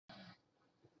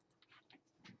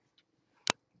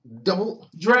Double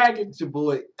Dragon. It's your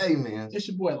boy AMENZ. It's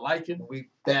your boy Liking. We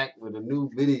back with a new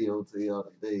video to y'all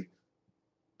today.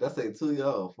 Did I say to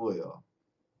y'all or for y'all?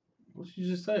 What you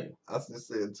just say? I just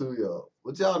said to y'all.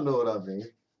 But y'all know what I mean.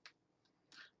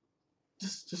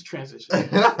 Just transition.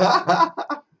 If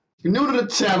you're new to the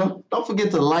channel, don't forget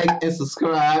to like and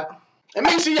subscribe. And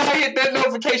make sure y'all hit that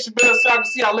notification bell so y'all can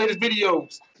see our latest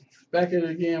videos. Back at it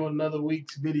again with another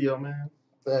week's video, man.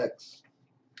 Facts.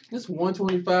 This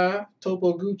 125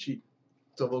 Toppo Gucci.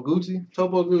 Toppo Gucci?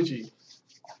 Toppo Gucci.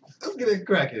 Let's get it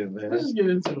cracking, man. Let's just get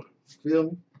into it. Feel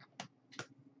me?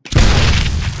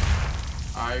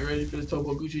 Alright, you ready for this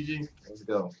Toppo Gucci, G? Let's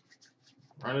go.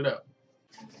 Run it up.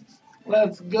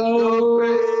 Let's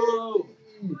go!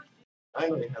 I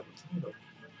ain't gonna have a title.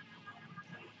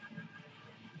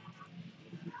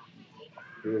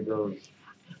 Here it goes.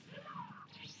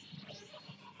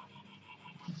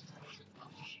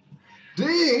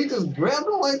 Dang, he just grabbed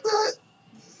him like that?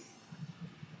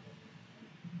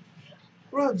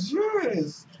 Bro,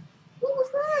 Juris, what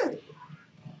was that?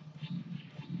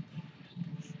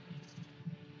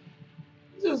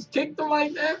 You just kicked him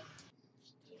like that?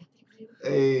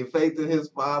 Hey, faith in his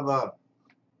father.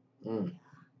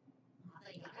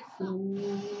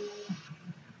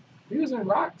 He was in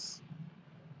rocks.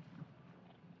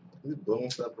 He's blowing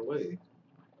stuff away.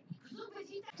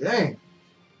 Dang.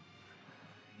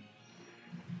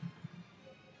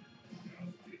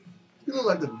 He look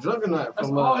like the Juggernaut That's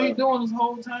from all he doing this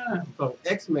whole time. From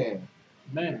X-Men.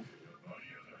 Man.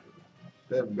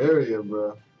 That barrier,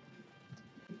 bro.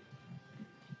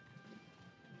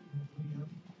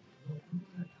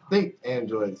 Think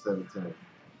Android 17.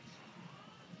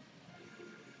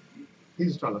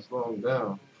 He's trying to slow him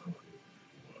down.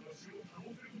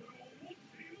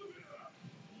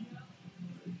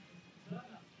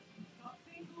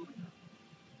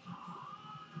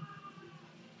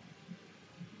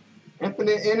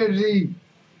 Infinite energy.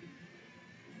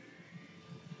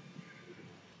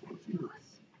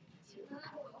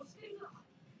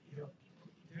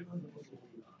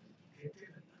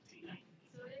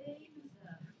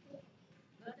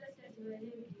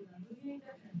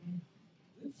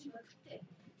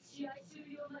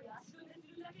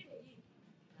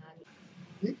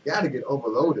 He gotta get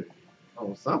overloaded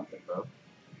on something, bro.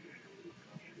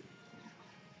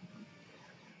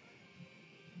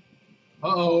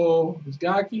 Uh-oh. This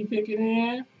guy keep kicking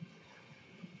in.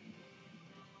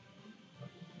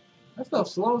 That stuff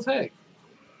slow as heck.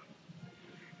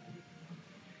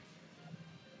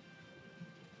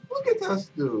 Look at this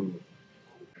dude.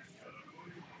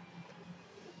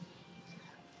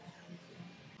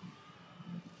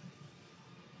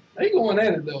 They going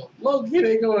at it though. Low key,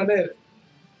 they going at it.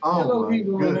 Oh, Low key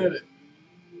going at it.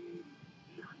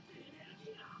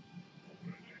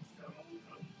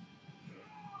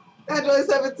 Android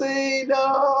 17,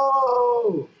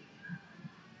 no!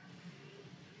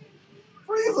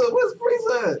 Frieza, where's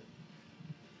Frieza?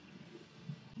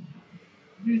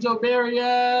 Use your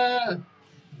barrier.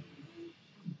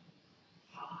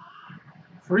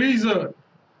 Frieza.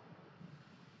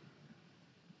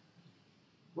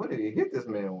 What did he hit this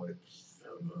man with?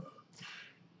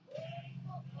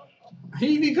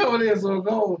 He be coming in so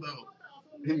gold though.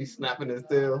 He be snapping his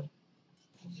tail.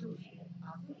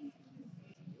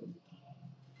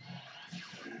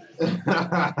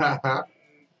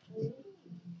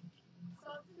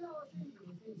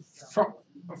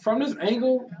 From this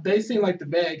angle, they seem like the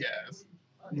bad guys,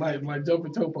 like Dope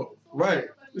and Toppo. Right.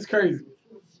 It's crazy.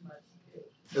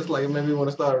 It's like it made me want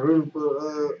to start rooting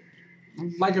for.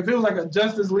 Like if it was like a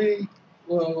Justice League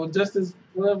or Justice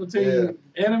whatever team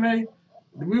anime,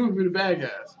 we would be the bad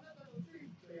guys.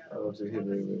 I don't see him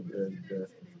with that.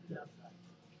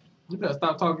 You better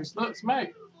stop talking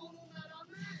smack.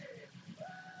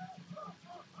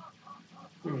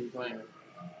 Who are you playing?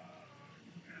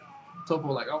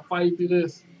 Toppo like, I'll fight you through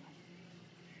this.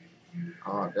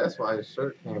 Oh, that's why his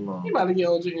shirt came on. He about to get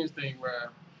Ultra Instinct, bro.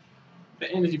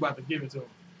 The energy about to give it to him.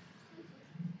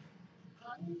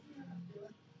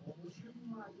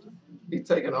 He's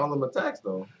taking all them attacks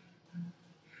though.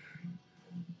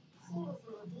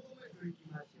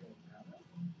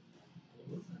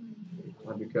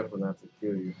 I'll be careful not to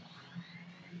kill you.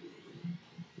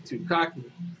 Too cocky.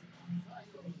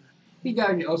 He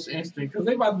gotta get Ultra Instinct because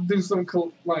they about to do some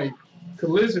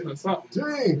collision or something.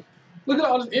 Dang! Look at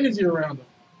all this energy around him.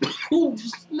 Ooh,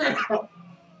 snap!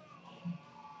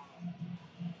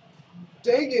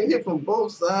 Dang, getting hit from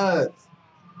both sides.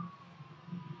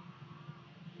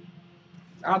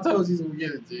 I told you he's gonna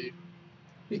get it, G.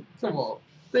 Come on.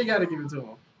 They gotta give it to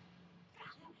him.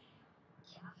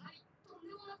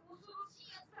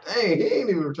 Dang, he ain't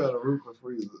even trying to root for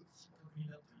Frieza.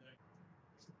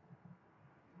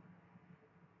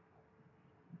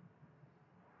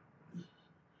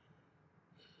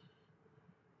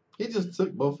 He just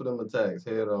took both of them attacks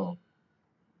head on.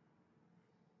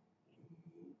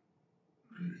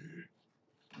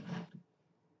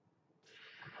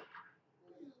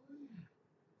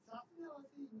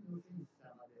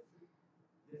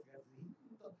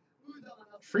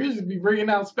 Frieza be bringing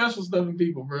out special stuff in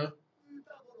people, bro.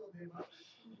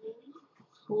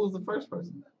 Who was the first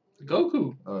person?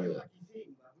 Goku. Oh, yeah.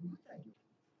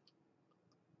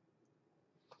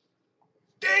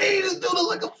 Dang, this dude looks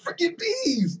like a freaking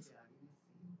beast.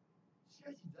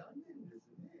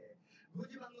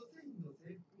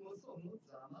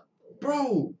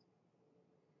 Bro.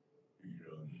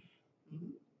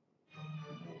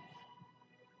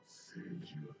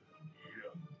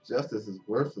 Justice is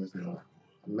worthless now.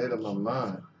 I made up my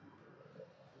mind.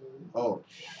 Oh,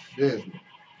 shit.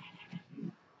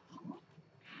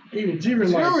 Even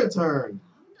Jiren like return.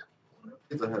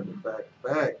 It's a had to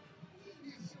back.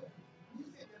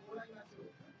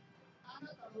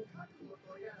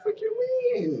 What you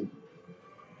mean?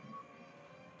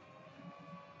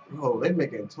 Bro, they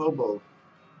making Toppo.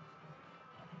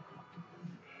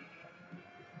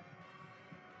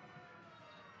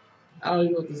 I don't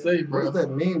even know what to say, bro. What does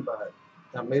that mean by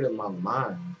I made up my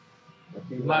mind? Like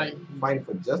he's like fighting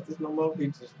for justice no more?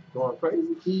 He's just going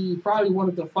crazy? He probably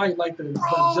wanted to fight like the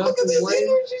Bro, justice look at this way.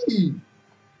 energy!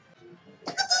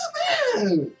 Look at this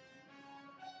man!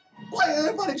 Like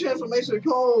everybody transformation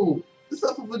cold,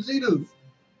 except for Vegeta's.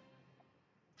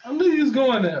 I knew he was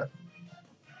going there.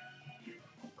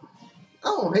 I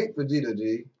don't hate Vegeta,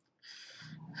 G.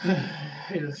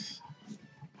 Yes.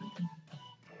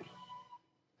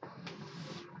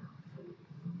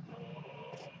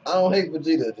 I don't hate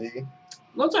Vegeta, G.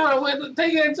 Don't try to win.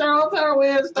 Take it, turn. Don't try to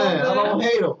win stuff, man. I don't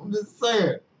hate him. I'm just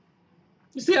saying.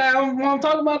 You see what I'm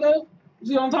talking about, though? You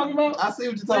see what I'm talking about? I see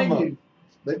what you're talking about.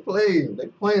 They playing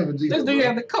Vegeta. This dude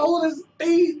had the coldest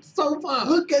speed so far.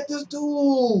 Look at this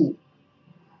dude.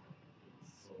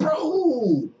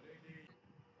 Bro.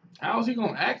 How's he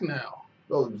gonna act now?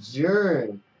 Bro,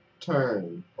 Jiren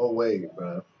turned away,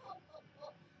 bro.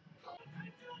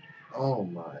 Oh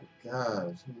my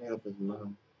gosh, he made up his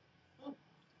mind.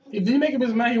 Did he make up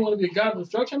his mind he want to be a god of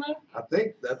destruction now? I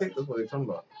think that's what they're talking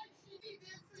about.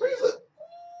 Frieza.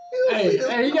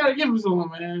 Hey, you gotta give him some,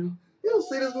 man. You don't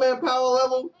see this man power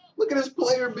level? Look at his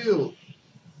player build.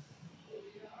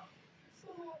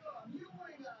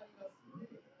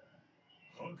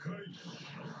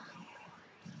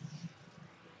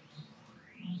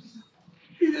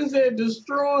 He just said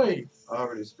destroy. I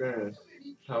already experienced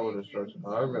power destruction.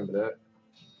 Oh, I remember that.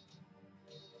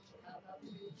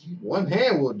 One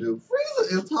hand will do.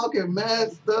 Frieza is talking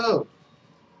mad stuff.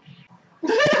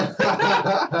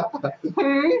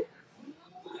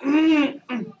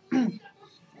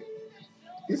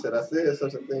 He said, I said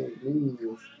such a thing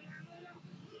means.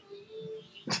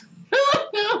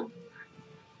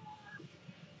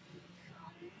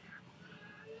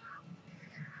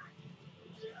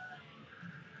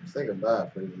 Say goodbye,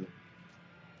 Frieza.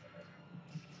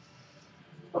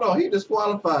 Hold on, he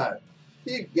disqualified.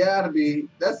 He gotta be.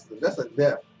 That's a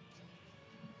death.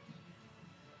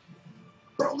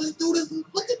 Bro, let's do this.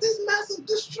 Look at this massive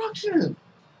destruction.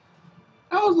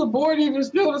 How is the board even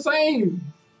still the same?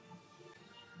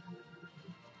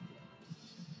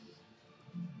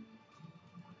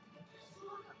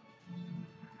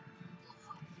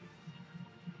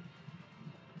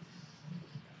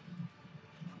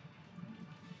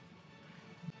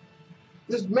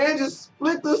 This man just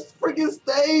split the freaking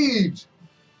stage.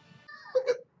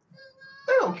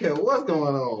 They don't care what's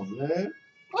going on, man.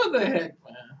 What the heck,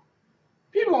 man?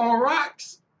 People on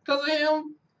rocks because of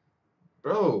him.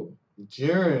 Bro,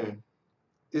 Jiren,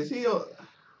 is he?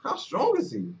 How strong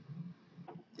is he?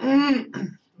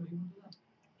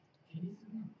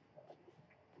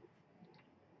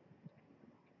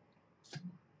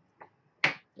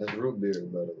 That's root beer,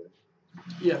 by the way.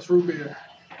 Yes, root beer.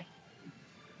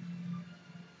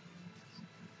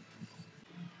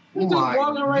 Oh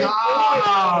my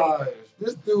gosh!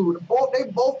 This dude, they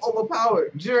both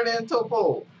overpowered. Jiren and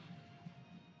Toppo.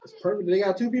 It's perfect. They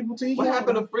got two people teaming. What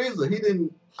happened to Frieza? He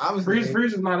didn't. Obviously,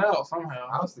 Frieza's not out somehow.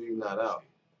 Obviously, he's not out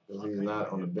because he's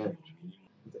not on the bench.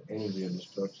 The energy of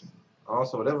destruction.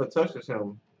 Also, whatever touches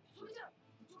him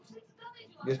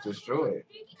gets destroyed.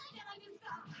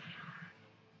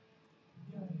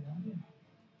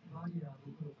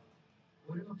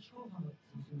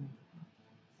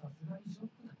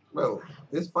 Bro,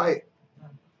 this fight.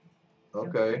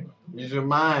 Okay, use your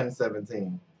mind,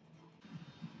 17.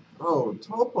 Bro,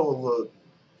 Toppo look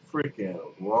freaking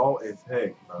raw as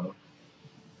heck, bro.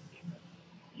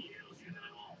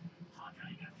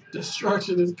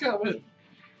 Destruction is coming.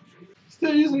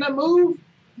 Still using that move?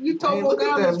 You Man, Toppo look at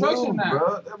got that destruction move, now.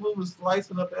 bro. That move was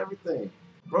slicing up everything.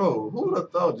 Bro, who would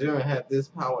have thought Jiren had this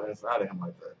power inside of him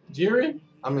like that? Jiren?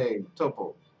 I mean,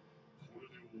 Toppo.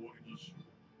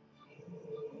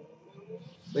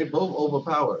 They both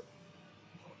overpowered.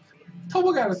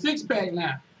 Toppo got a 6-pack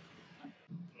now.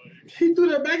 He threw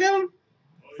that back at him?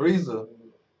 Frieza.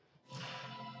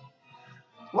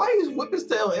 Why he whip his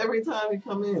tail every time he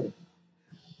come in?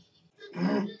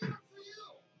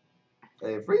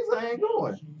 Hey, Frieza ain't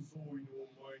going.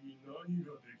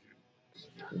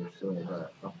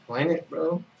 A planet,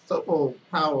 bro. Toppo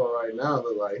power right now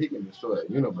look like he can destroy a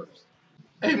universe.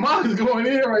 Hey, Mom's going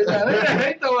in right now.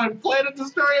 They throwing planet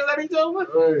destroyers at each other.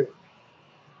 Right.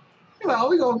 He's like, oh,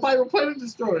 we gonna fight with planet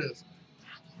destroyers.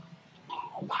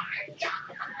 Oh my gosh!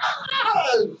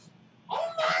 Oh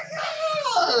my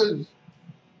gosh!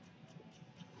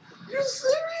 You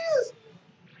serious?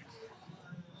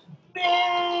 He's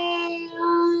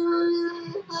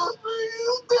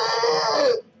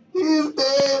dead! He's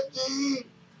dead, G!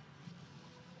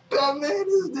 That man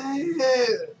is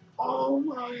dead! Oh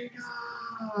my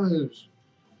gosh!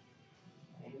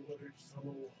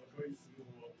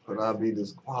 Could I be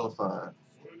disqualified?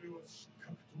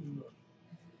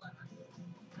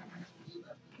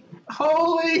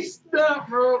 Holy snap,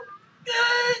 bro.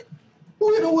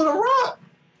 Who hit him with a rock?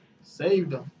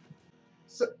 Saved him.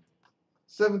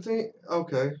 17?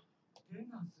 Okay.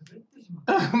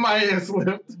 My hand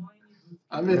slipped.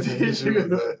 I meant to hit you.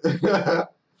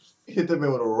 Hit the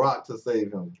man with a rock to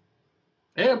save him.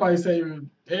 Everybody saving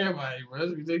everybody, bro.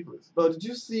 That's ridiculous. Bro, did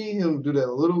you see him do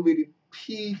that little bitty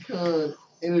pecan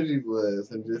energy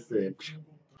blast and just said, phew.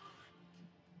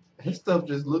 His stuff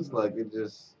just looks like it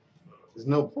just, there's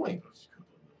no point.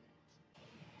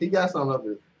 He got something up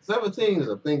there. 17 is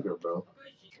a thinker, bro.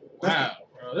 Wow,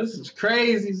 bro. This is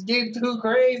crazy. It's getting too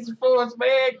crazy for us,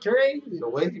 man. Crazy. The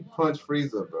way he punched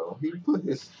Frieza, bro. He put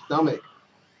his stomach,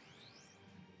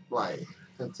 like,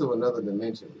 into another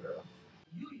dimension, bro.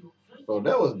 Bro,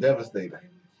 that was devastating.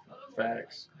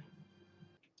 Facts.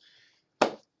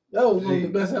 That was one of the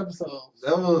best episodes.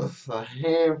 That was a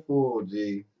handful,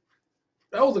 G.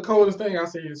 That was the coldest thing I've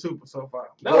seen in Super so far.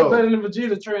 That Bro, was better than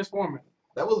Vegeta transforming.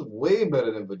 That was way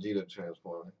better than Vegeta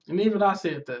transforming. And even I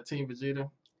said that, Team Vegeta.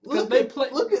 Look they at, play.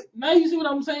 Look at. Now you see what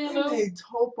I'm saying, They though? made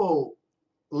Toppo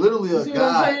literally a see god.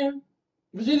 What I'm saying?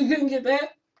 Vegeta couldn't get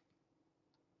that.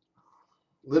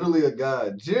 Literally a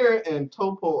god. Jiren and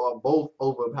Toppo are both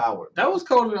overpowered. That was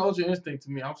colder than Ultra Instinct to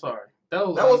me. I'm sorry. That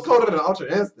was colder than Ultra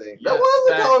Instinct. Yeah, that wasn't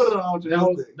facts. colder than Ultra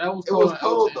Instinct. That was it was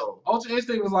cold though. Ultra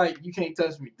Instinct was like, you can't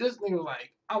touch me. This nigga was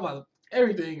like, I'm about to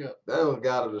everything up. That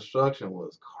God of Destruction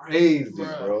was crazy,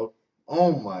 bro.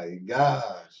 Oh my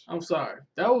gosh. I'm sorry.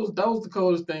 That was the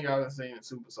coldest thing I've seen in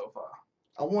Super so far.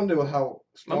 I wonder how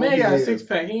my man got a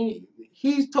 6-pack.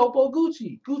 He's Toppo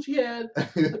Gucci. Gucci had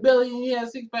a belly and he had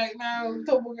a 6-pack. Now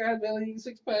Toppo got a belly and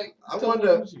 6-pack. I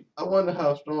wonder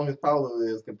how strong his power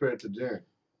is compared to Jiren.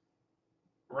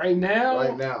 Right now.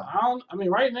 Right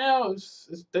now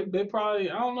they probably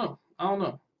I don't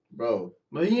know. Bro.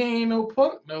 But he ain't no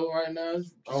punk though right now.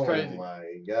 It's just crazy. Oh my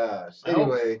gosh.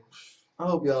 Anyway, I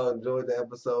hope y'all enjoyed the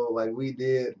episode like we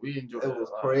did. We enjoyed it. It was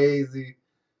crazy.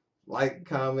 Like,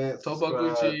 comment,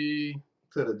 subscribe to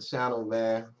the channel,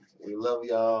 man. We love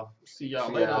y'all. See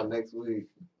y'all later. Next week.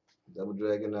 Double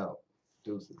Dragon out.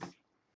 Deuces.